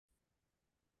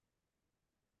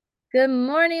Good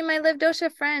morning, my Live Dosha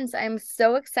friends. I'm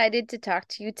so excited to talk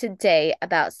to you today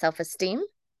about self-esteem,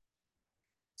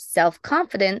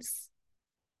 self-confidence,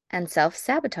 and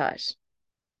self-sabotage.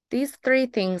 These three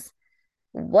things,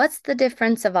 what's the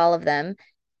difference of all of them,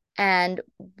 and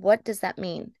what does that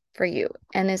mean for you?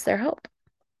 And is there hope?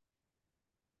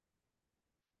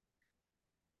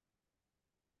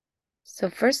 So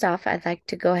first off, I'd like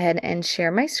to go ahead and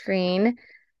share my screen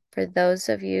for those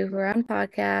of you who are on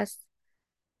podcasts.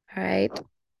 All right.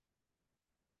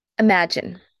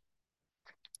 Imagine.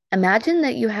 Imagine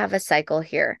that you have a cycle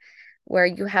here where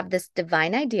you have this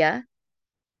divine idea.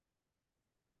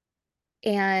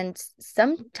 And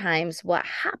sometimes what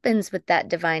happens with that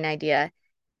divine idea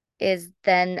is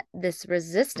then this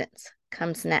resistance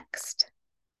comes next.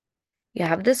 You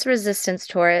have this resistance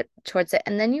towards it,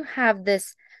 and then you have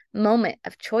this moment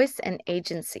of choice and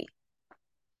agency.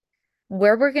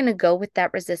 Where we're going to go with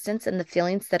that resistance and the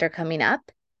feelings that are coming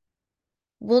up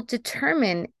will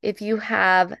determine if you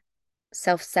have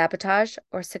self-sabotage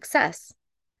or success.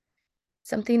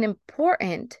 Something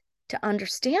important to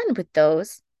understand with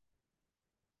those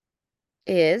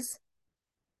is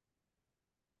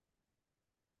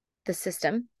the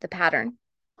system, the pattern,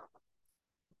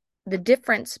 the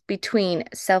difference between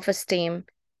self-esteem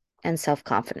and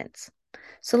self-confidence.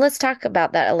 So let's talk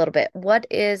about that a little bit. What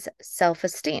is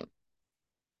self-esteem?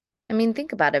 I mean,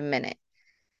 think about it a minute.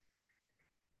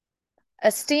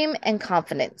 Esteem and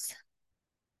confidence.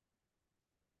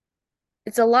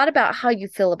 It's a lot about how you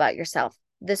feel about yourself.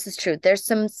 This is true. There's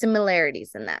some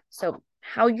similarities in that. So,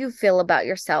 how you feel about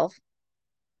yourself,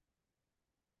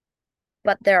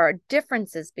 but there are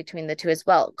differences between the two as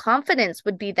well. Confidence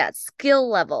would be that skill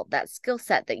level, that skill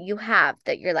set that you have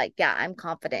that you're like, yeah, I'm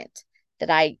confident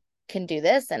that I can do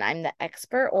this and I'm the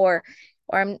expert, or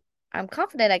I'm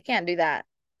confident I can't do that.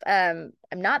 I'm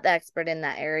not the expert in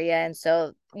that area. And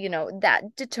so, that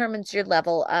determines your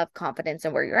level of confidence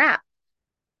and where you're at.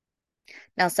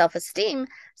 Now, self-esteem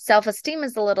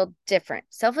is a little different.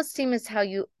 Self-esteem is how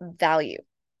you value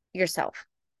yourself.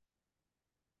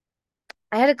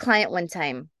 I had a client one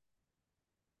time,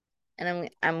 and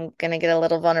I'm gonna get a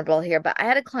little vulnerable here, but I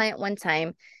had a client one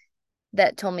time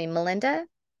that told me, Melinda,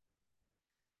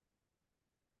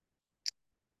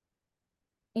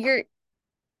 your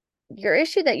your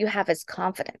issue that you have is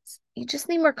confidence. You just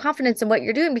need more confidence in what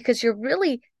you're doing because you're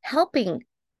really helping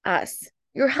us.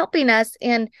 You're helping us,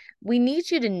 and we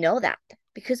need you to know that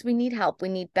because we need help. We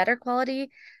need better quality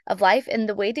of life, and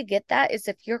the way to get that is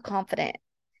if you're confident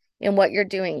in what you're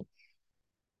doing.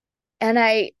 And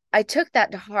I took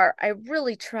that to heart. I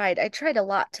really tried. I tried a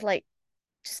lot to like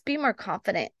just be more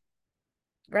confident,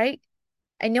 right?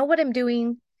 I know what I'm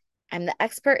doing. I'm the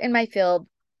expert in my field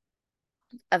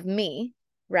of me,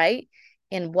 right?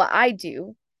 In what I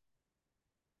do,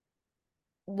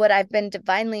 what I've been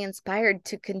divinely inspired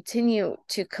to continue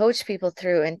to coach people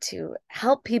through and to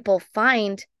help people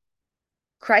find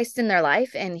Christ in their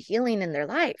life and healing in their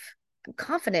life. I'm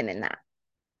confident in that.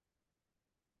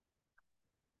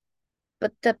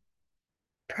 But the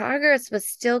progress was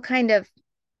still kind of,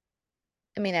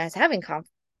 I mean, I was having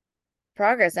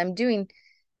progress. I'm doing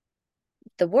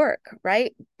the work,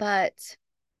 right? But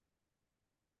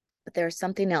there's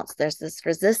something else. There's this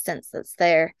resistance that's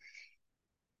there.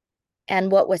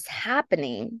 And what was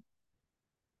happening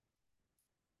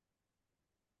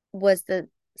was the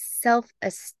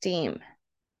self-esteem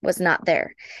was not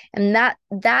there. And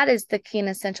that is the key and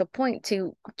essential point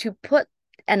to put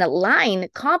and align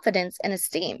confidence and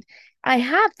esteem. I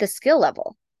have the skill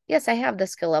level. Yes, I have the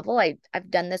skill level. I've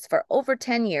done this for over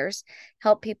 10 years,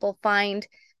 help people find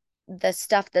the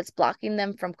stuff that's blocking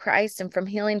them from Christ and from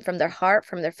healing from their heart,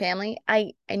 from their family.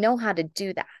 I know how to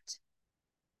do that.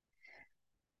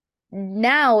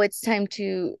 Now it's time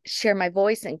to share my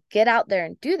voice and get out there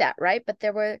and do that, right? But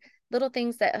there were little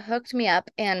things that hooked me up,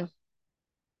 and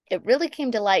it really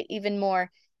came to light even more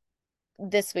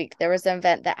this week. There was an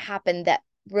event that happened that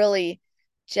really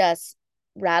just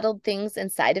rattled things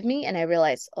inside of me, and I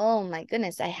realized, oh my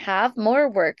goodness, I have more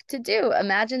work to do.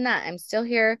 Imagine that. I'm still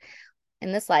here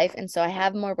in this life, and so I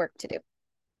have more work to do.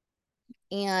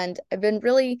 And I've been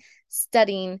really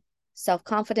studying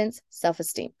self-confidence,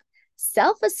 self-esteem.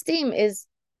 Self-esteem is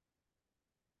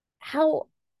how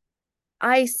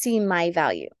I see my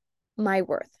value, my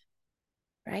worth,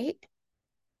 right?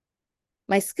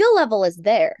 My skill level is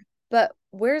there, but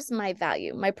where's my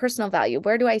value, my personal value?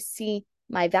 Where do I see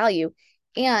my value?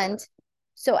 And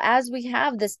so, as we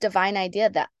have this divine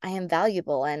idea that I am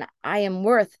valuable and I am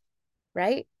worth,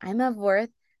 right? I'm of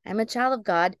worth, I'm a child of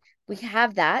God. We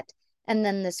have that. And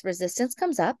then this resistance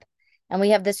comes up, and we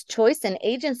have this choice and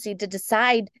agency to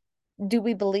decide, do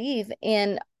we believe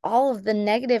in all of the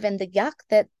negative and the yuck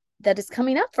that is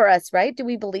coming up for us, right? Do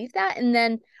we believe that? And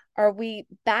then are we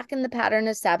back in the pattern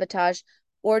of sabotage,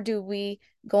 or do we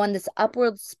go on this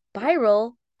upward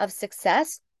spiral of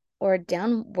success or a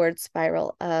downward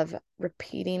spiral of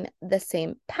repeating the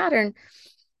same pattern?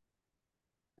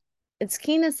 It's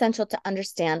key and essential to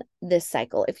understand this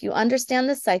cycle. If you understand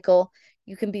the cycle,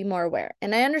 you can be more aware.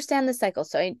 And I understand the cycle.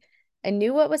 So I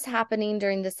knew what was happening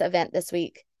during this event this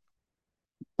week,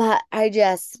 but I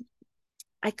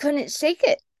couldn't shake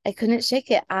it. I couldn't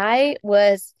shake it. I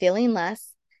was feeling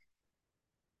less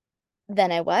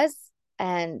than I was,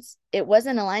 and it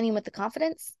wasn't aligning with the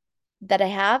confidence that I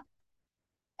have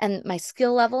and my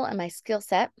skill level and my skill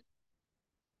set.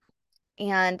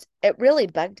 And it really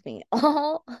bugged me.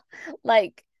 All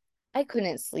like I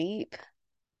couldn't sleep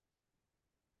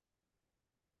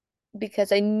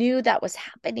because I knew that was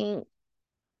happening.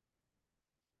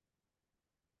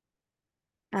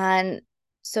 And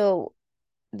so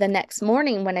the next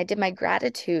morning when I did my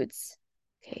gratitudes,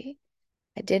 okay,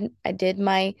 I did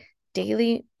my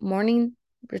daily morning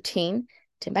routine,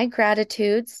 did my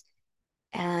gratitudes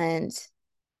and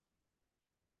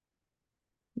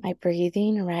my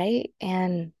breathing, right?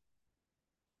 And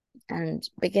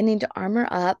beginning to armor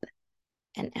up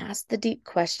and ask the deep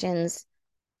questions.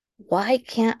 Why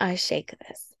can't I shake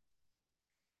this?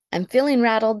 I'm feeling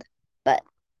rattled, but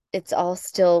it's all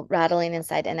still rattling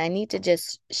inside and I need to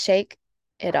just shake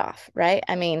it off, right?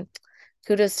 I mean,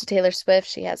 kudos to Taylor Swift.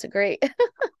 She has a great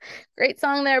great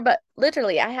song there, but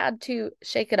literally I had to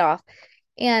shake it off.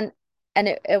 And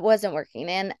it wasn't working.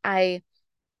 And I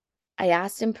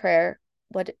asked in prayer,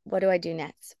 what do I do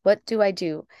next? What do I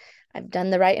do? I've done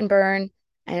the write and burn.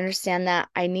 I understand that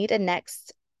I need a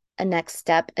next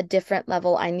step, a different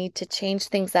level. I need to change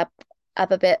things up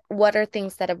a bit. What are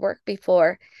things that have worked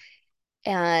before?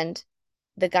 And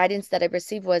the guidance that I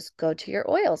received was go to your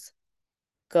oils.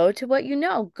 Go to what you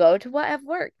know. Go to what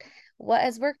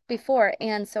has worked before.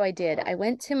 And so I did. I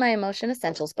went to my Emotion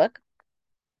Essentials book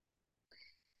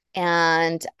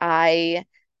and I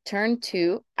turned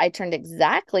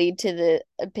exactly to the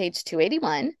page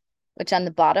 281, which on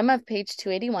the bottom of page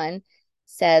 281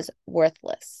 says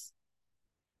worthless.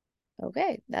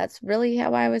 Okay, that's really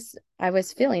how I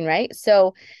was feeling, right?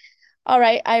 So, all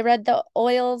right, I read the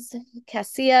oils,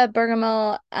 cassia,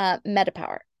 bergamot,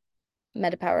 Metapower.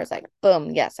 Metapower is like,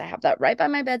 boom, yes, I have that right by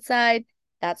my bedside.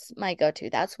 That's my go-to.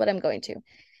 That's what I'm going to.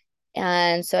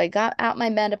 And so I got out my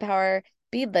Metapower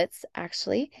beadlets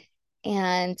actually,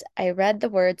 and I read the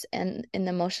words in the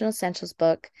Emotional Essentials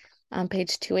book on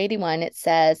page 281. It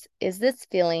says, "Is this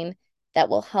feeling that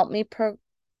will help me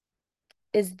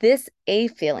is this a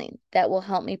feeling that will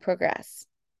help me progress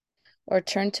or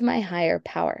turn to my higher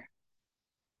power?"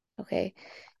 Okay.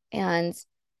 And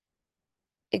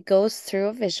it goes through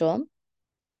a visual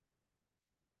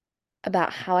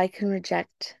about how I can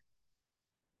reject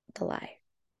the lie.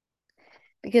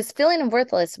 Because feeling of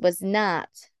worthless was not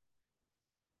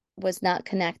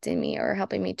connecting me or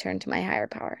helping me turn to my higher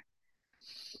power.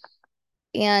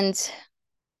 And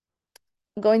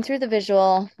going through the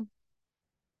visual,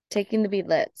 taking the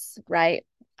beadlets, right?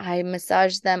 I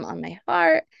massage them on my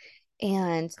heart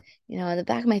and, in the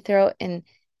back of my throat, and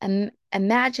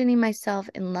imagining myself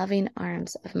in loving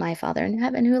arms of my Father in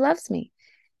heaven who loves me.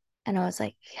 And I was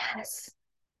like, yes,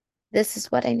 this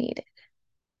is what I needed.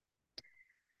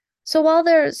 So while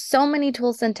there's so many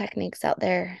tools and techniques out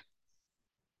there,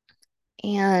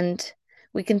 and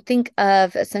we can think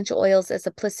of essential oils as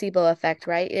a placebo effect,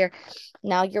 right?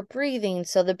 Now you're breathing.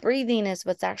 So the breathing is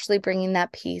what's actually bringing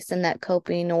that peace and that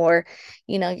coping, or,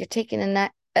 you're taking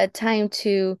a time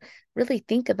to really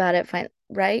think about it,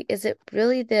 right? Is it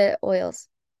really the oils?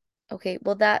 Okay,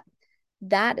 well, that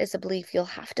is a belief you'll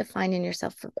have to find in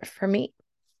yourself. For me,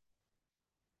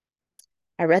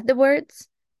 I read the words,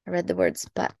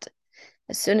 but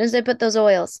as soon as I put those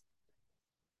oils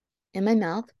in my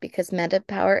mouth, because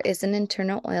Metapower is an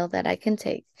internal oil that I can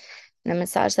take, and I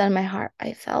massaged that in my heart,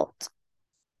 I felt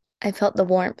the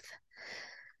warmth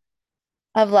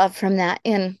of love from that.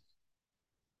 And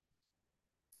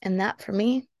that for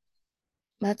me,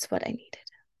 that's what I needed.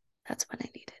 That's what I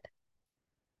needed.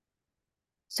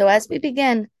 So as we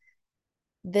begin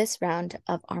this round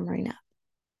of armoring up,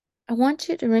 I want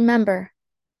you to remember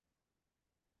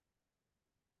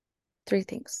 3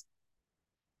 things: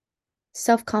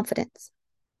 self-confidence,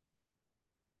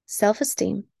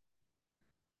 self-esteem,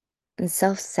 and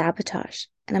self-sabotage.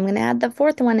 And I'm going to add the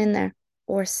 4th one in there,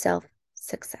 or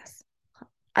self-success.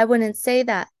 I wouldn't say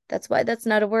that. That's why that's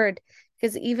not a word.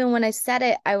 Because even when I said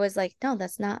it, I was like, no,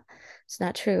 it's not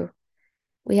true.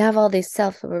 We have all these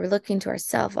self, we're looking to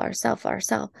ourself.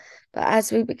 But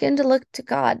as we begin to look to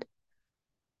God,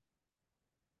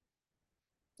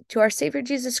 to our Savior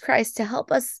Jesus Christ, to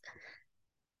help us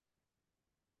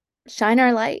shine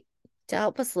our light, to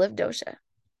help us live dosha,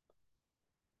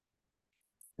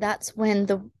 that's when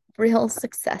the real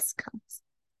success comes.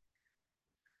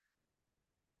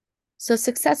 So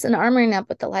success in armoring up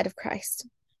with the light of Christ.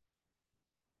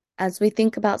 As we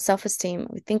think about self-esteem,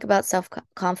 we think about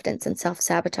self-confidence and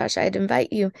self-sabotage, I'd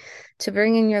invite you to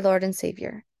bring in your Lord and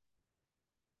Savior,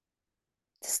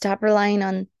 to stop relying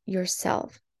on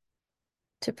yourself,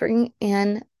 to bring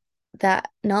in that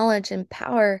knowledge and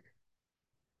power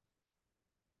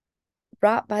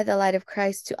brought by the light of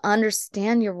Christ, to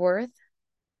understand your worth,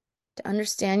 to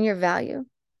understand your value,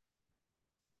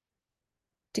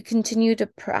 to continue to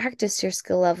practice your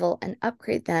skill level and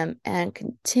upgrade them, and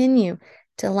continue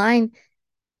to align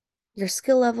your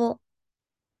skill level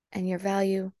and your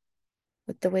value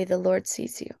with the way the Lord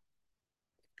sees you.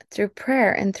 Through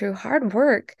prayer and through hard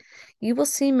work, you will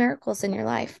see miracles in your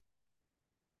life.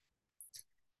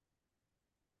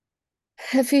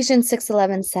 Ephesians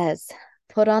 6:11 says,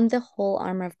 "Put on the whole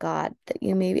armor of God, that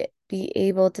you may be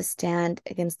able to stand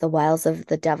against the wiles of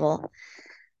the devil."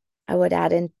 I would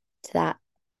add into that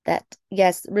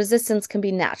yes, resistance can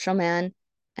be natural man,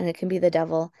 and it can be the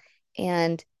devil,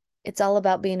 and it's all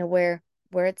about being aware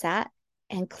where it's at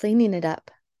and cleaning it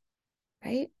up,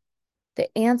 right?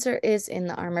 The answer is in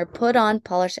the armor. Put on,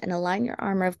 polish, and align your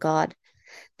armor of God.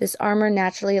 This armor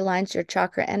naturally aligns your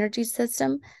chakra energy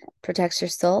system, protects your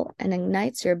soul, and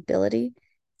ignites your ability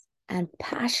and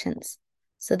passions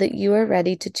so that you are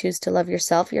ready to choose to love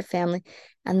yourself, your family,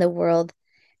 and the world.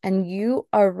 And you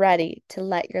are ready to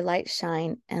let your light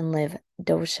shine and live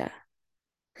dosha.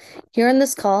 Here in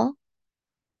this call,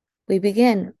 we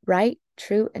begin right,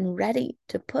 true, and ready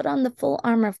to put on the full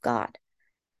armor of God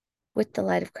with the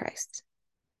light of Christ.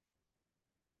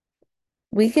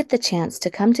 We get the chance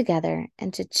to come together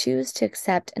and to choose to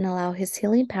accept and allow His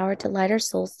healing power to light our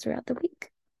souls throughout the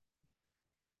week.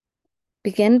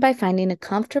 Begin by finding a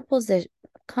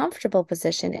comfortable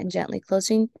position and gently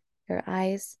closing your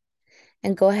eyes.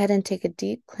 And go ahead and take a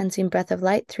deep cleansing breath of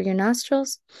light through your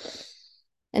nostrils.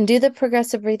 And do the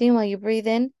progressive breathing while you breathe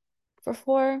in for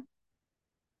 4,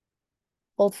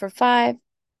 hold for 5,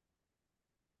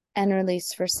 and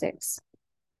release for 6.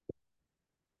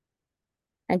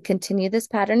 And continue this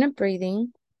pattern of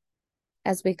breathing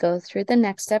as we go through the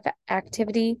next step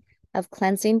activity of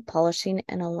cleansing, polishing,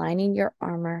 and aligning your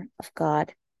armor of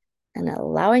God, and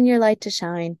allowing your light to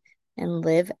shine and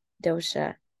live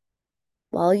dosha.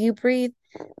 While you breathe,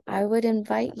 I would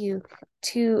invite you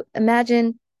to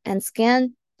imagine and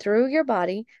scan through your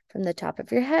body from the top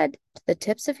of your head to the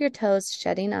tips of your toes,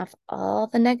 shedding off all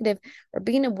the negative or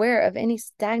being aware of any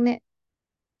stagnant,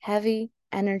 heavy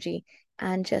energy,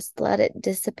 and just let it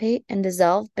dissipate and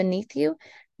dissolve beneath you,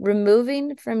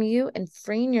 removing from you and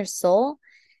freeing your soul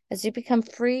as you become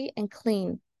free and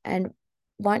clean. And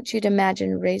want you to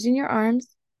imagine raising your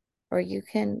arms, or you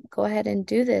can go ahead and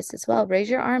do this as well. Raise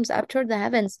your arms up toward the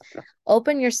heavens.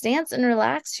 Open your stance and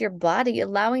relax your body,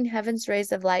 allowing heaven's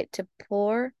rays of light to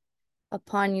pour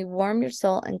upon you, warm your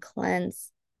soul, and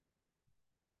cleanse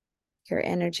your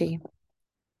energy.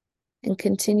 And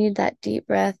continue that deep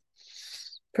breath,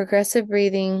 progressive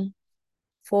breathing,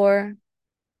 4,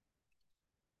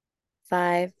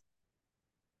 5,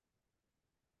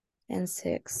 and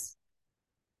 6.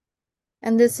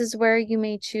 And this is where you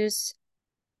may choose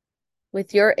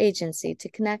with your agency to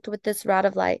connect with this rod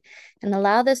of light and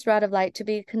allow this rod of light to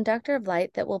be a conductor of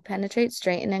light that will penetrate,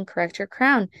 straighten, and correct your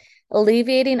crown,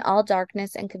 alleviating all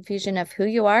darkness and confusion of who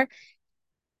you are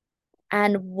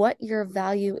and what your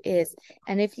value is.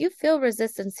 And if you feel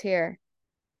resistance here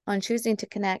on choosing to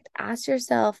connect, ask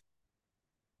yourself,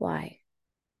 why?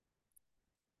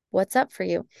 What's up for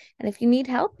you? And if you need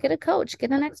help, get a coach,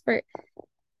 get an expert,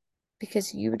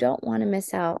 because you don't want to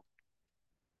miss out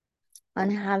on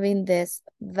having this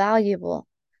valuable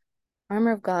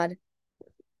armor of God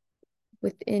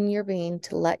within your being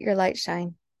to let your light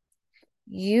shine.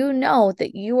 You know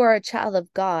that you are a child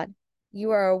of God.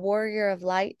 You are a warrior of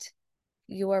light.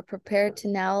 You are prepared to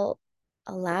now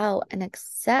allow and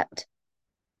accept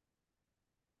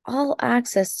all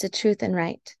access to truth and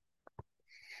right.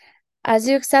 As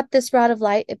you accept this rod of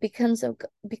light, it becomes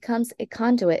a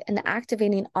conduit and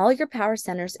activating all your power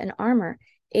centers and armor,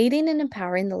 aiding and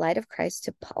empowering the light of Christ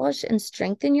to polish and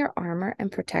strengthen your armor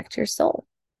and protect your soul.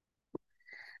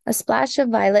 A splash of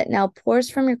violet now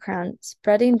pours from your crown,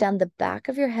 spreading down the back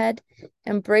of your head,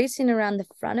 embracing around the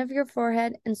front of your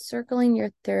forehead, and circling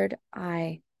your third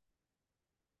eye,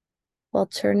 while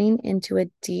turning into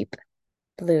a deep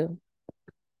blue.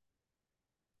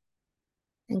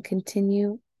 And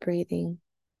continue breathing.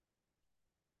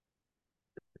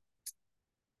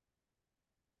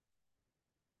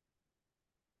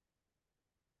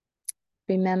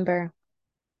 Remember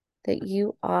that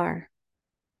you are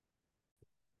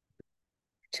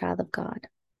a child of God.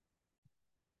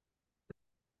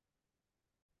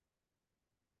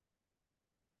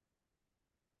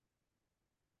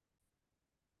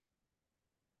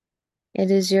 It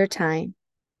is your time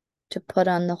to put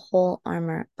on the whole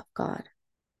armor of God.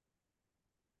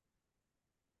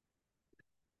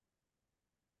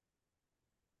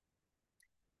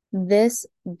 This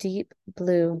deep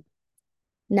blue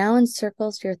now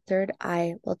encircles your third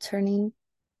eye while turning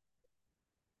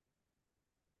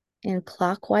in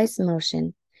clockwise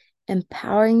motion,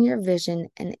 empowering your vision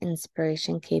and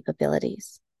inspiration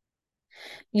capabilities.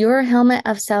 Your helmet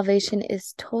of salvation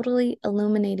is totally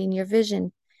illuminating your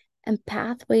vision and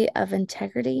pathway of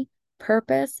integrity,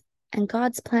 purpose, and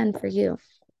God's plan for you.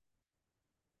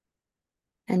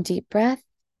 And deep breath,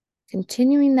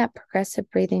 continuing that progressive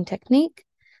breathing technique.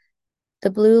 The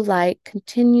blue light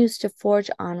continues to forge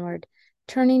onward,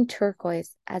 turning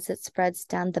turquoise as it spreads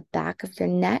down the back of your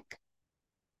neck,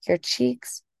 your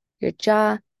cheeks, your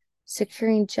jaw,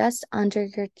 securing just under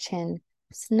your chin,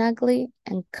 snugly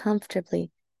and comfortably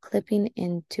clipping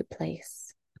into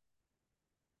place.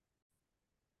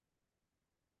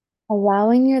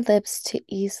 Allowing your lips to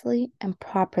easily and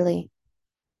properly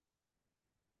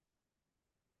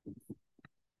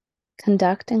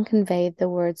conduct and convey the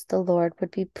words the Lord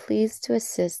would be pleased to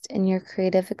assist in your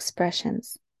creative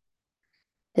expressions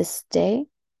this day,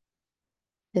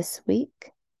 this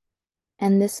week,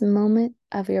 and this moment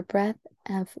of your breath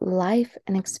of life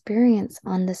and experience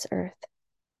on this earth.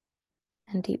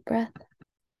 And deep breath.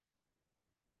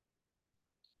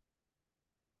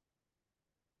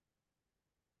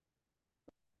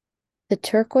 The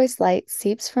turquoise light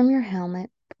seeps from your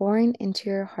helmet, pouring into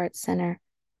your heart center,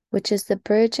 which is the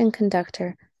bridge and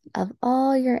conductor of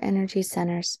all your energy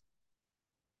centers.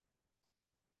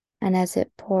 And as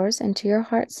it pours into your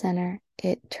heart center,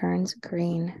 it turns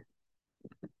green.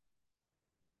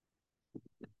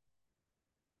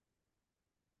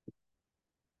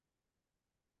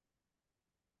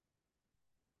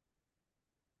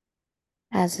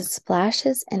 As it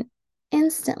splashes and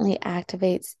instantly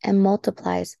activates and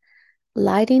multiplies,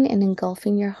 lighting and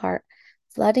engulfing your heart,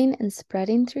 flooding and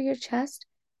spreading through your chest,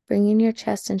 bringing your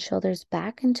chest and shoulders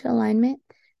back into alignment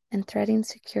and threading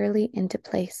securely into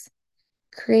place,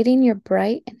 creating your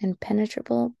bright and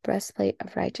impenetrable breastplate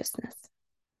of righteousness.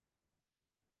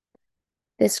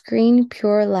 This green,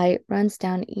 pure light runs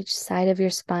down each side of your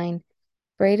spine,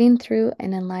 braiding through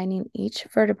and aligning each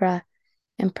vertebra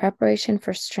in preparation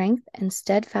for strength and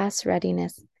steadfast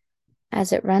readiness.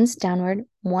 As it runs downward,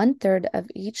 1/3 of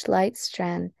each light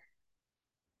strand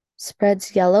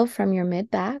spreads yellow from your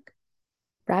mid-back,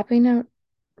 wrapping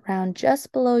around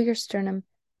just below your sternum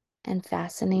and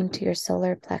fastening to your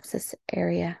solar plexus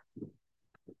area.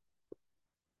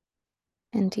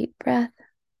 And deep breath.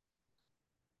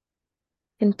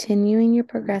 Continuing your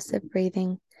progressive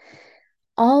breathing,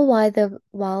 all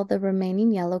while the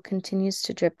remaining yellow continues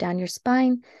to drip down your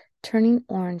spine, turning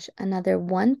orange. Another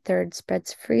 1/3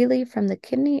 spreads freely from the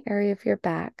kidney area of your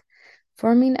back,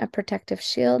 forming a protective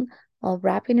shield while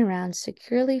wrapping around,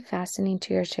 securely fastening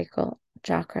to your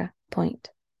chakra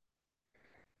point.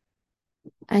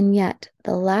 And yet,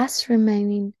 the last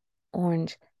remaining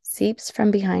orange seeps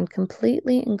from behind,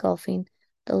 completely engulfing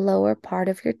the lower part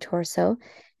of your torso,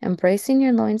 embracing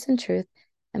your loins in truth,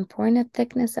 and pouring a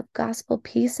thickness of gospel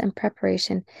peace and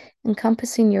preparation,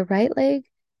 encompassing your right leg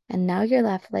and now your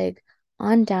left leg,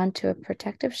 on down to a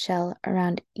protective shell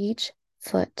around each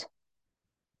foot,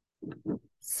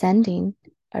 sending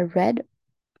a red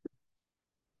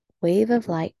wave of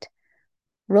light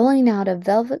rolling out a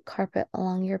velvet carpet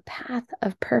along your path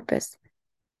of purpose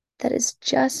that is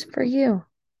just for you.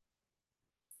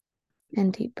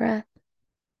 And deep breath.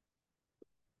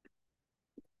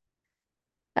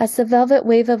 As the velvet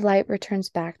wave of light returns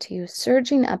back to you,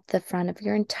 surging up the front of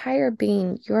your entire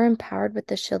being, you're empowered with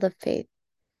the shield of faith,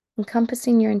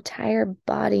 encompassing your entire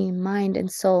body, mind, and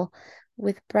soul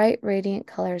with bright, radiant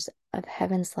colors of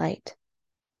heaven's light.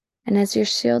 And as your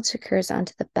shield secures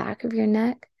onto the back of your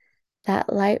neck,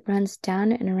 that light runs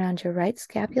down and around your right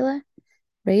scapula,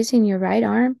 raising your right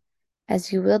arm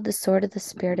as you wield the sword of the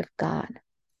Spirit of God.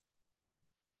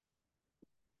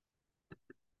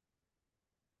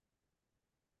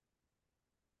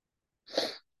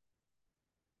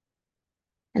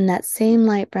 And that same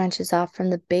light branches off from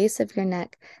the base of your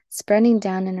neck, spreading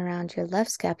down and around your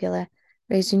left scapula,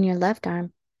 raising your left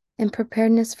arm in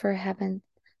preparedness for heaven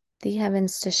the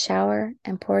heavens to shower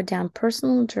and pour down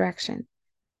personal direction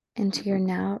into your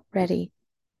now ready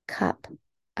cup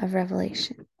of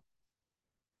revelation.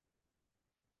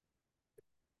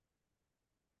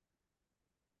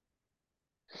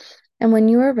 And when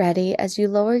you are ready, as you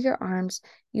lower your arms,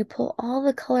 you pull all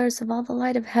the colors of all the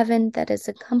light of heaven that has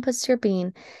encompassed your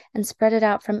being and spread it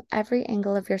out from every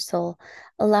angle of your soul,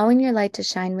 allowing your light to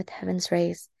shine with heaven's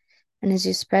rays. And as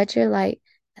you spread your light,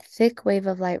 a thick wave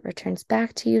of light returns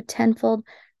back to you tenfold,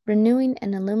 renewing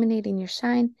and illuminating your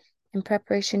shine in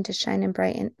preparation to shine and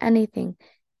brighten anything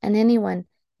and anyone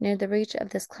near the reach of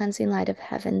this cleansing light of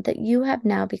heaven that you have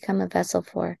now become a vessel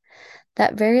for,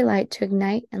 that very light to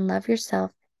ignite and love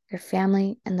yourself, your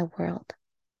family, and the world.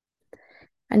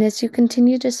 And as you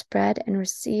continue to spread and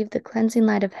receive the cleansing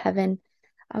light of heaven,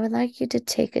 I would like you to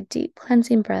take a deep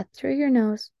cleansing breath through your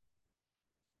nose,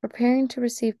 preparing to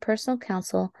receive personal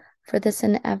counsel for this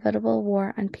inevitable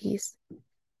war on peace.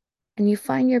 And you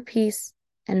find your peace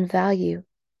and value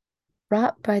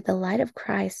wrought by the light of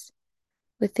Christ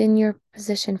within your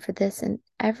position for this and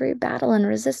every battle and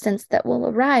resistance that will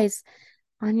arise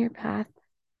on your path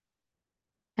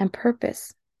and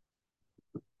purpose.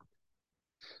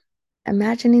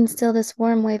 Imagining still this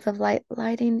warm wave of light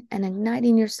lighting and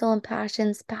igniting your soul and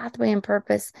passions, pathway and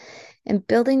purpose, and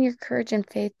building your courage and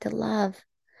faith to love,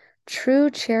 true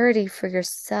charity for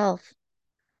yourself,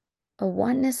 a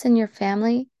oneness in your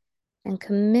family, and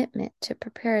commitment to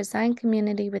prepare a Zion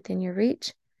community within your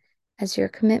reach. As your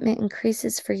commitment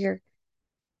increases for yourself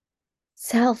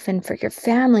and for your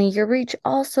family, your reach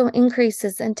also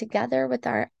increases, and together with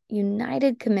our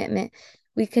united commitment,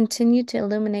 we continue to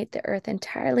illuminate the earth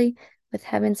entirely with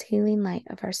heaven's healing light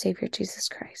of our Savior Jesus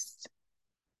Christ.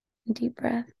 Deep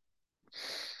breath.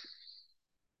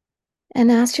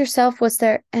 And ask yourself, was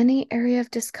there any area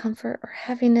of discomfort or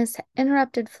heaviness that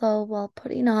interrupted flow while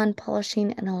putting on,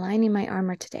 polishing, and aligning my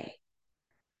armor today?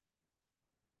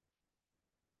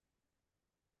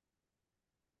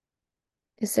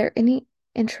 Is there any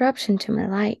interruption to my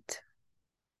light,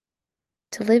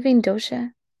 to living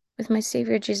dosha with my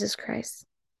Savior Jesus Christ?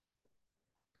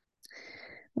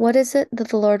 What is it that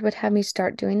the Lord would have me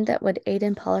start doing that would aid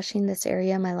in polishing this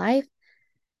area of my life,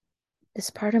 this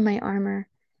part of my armor?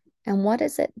 And what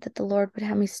is it that the Lord would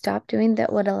have me stop doing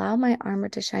that would allow my armor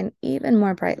to shine even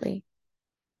more brightly?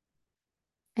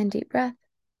 And deep breath.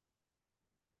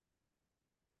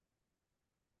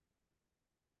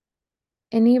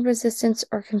 Any resistance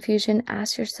or confusion,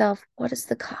 ask yourself, what is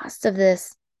the cost of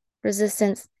this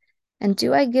resistance? And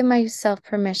do I give myself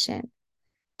permission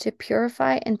to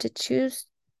purify and to choose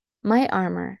my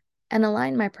armor and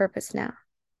align my purpose now?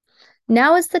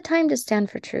 Now is the time to stand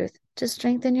for truth, to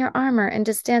strengthen your armor, and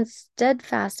to stand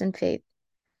steadfast in faith.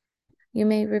 You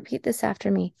may repeat this after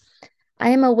me. I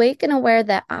am awake and aware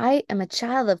that I am a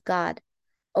child of God,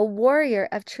 a warrior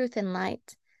of truth and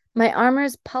light. My armor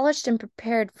is polished and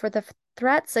prepared for the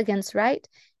threats against right,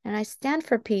 and I stand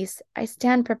for peace. I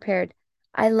stand prepared.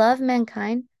 I love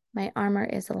mankind. My armor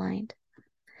is aligned.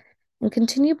 And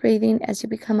continue breathing as you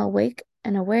become awake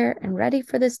and aware and ready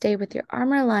for this day with your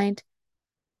armor aligned,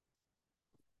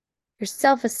 your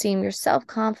self-esteem, your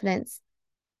self-confidence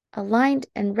aligned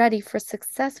and ready for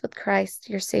success with Christ,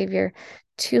 your Savior,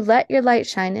 to let your light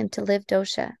shine and to live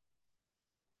dosha.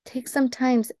 Take some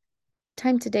time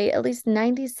today, at least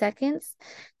 90 seconds,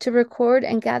 to record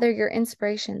and gather your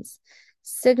inspirations,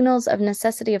 signals of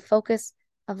necessity of focus,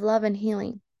 of love and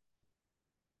healing.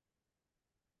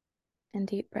 And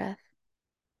deep breath.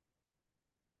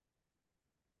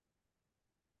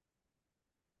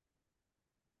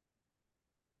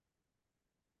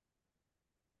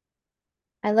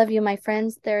 I love you, my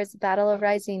friends. There is a battle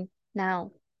arising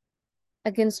now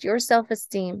against your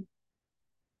self-esteem.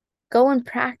 Go and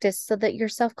practice so that your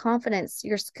self-confidence,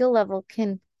 your skill level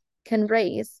can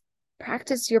raise.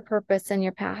 Practice your purpose and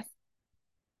your path.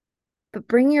 But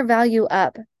bring your value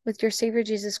up with your Savior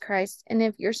Jesus Christ. And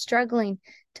if you're struggling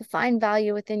to find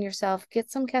value within yourself, get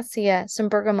some cassia, some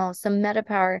bergamot, some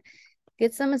metapower,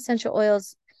 get some essential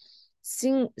oils,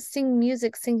 sing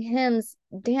music, sing hymns,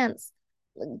 dance,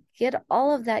 get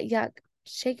all of that yuck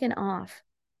shaken off.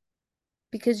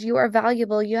 Because you are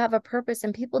valuable, you have a purpose,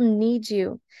 and people need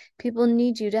you. People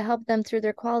need you to help them through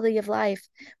their quality of life,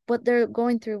 what they're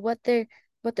going through, what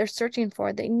they're searching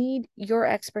for. They need your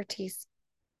expertise.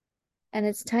 And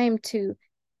it's time to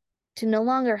no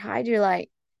longer hide your light,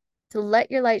 to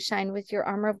let your light shine with your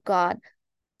armor of God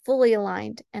fully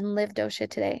aligned and live dosha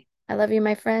today. I love you,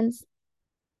 my friends.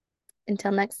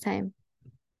 Until next time.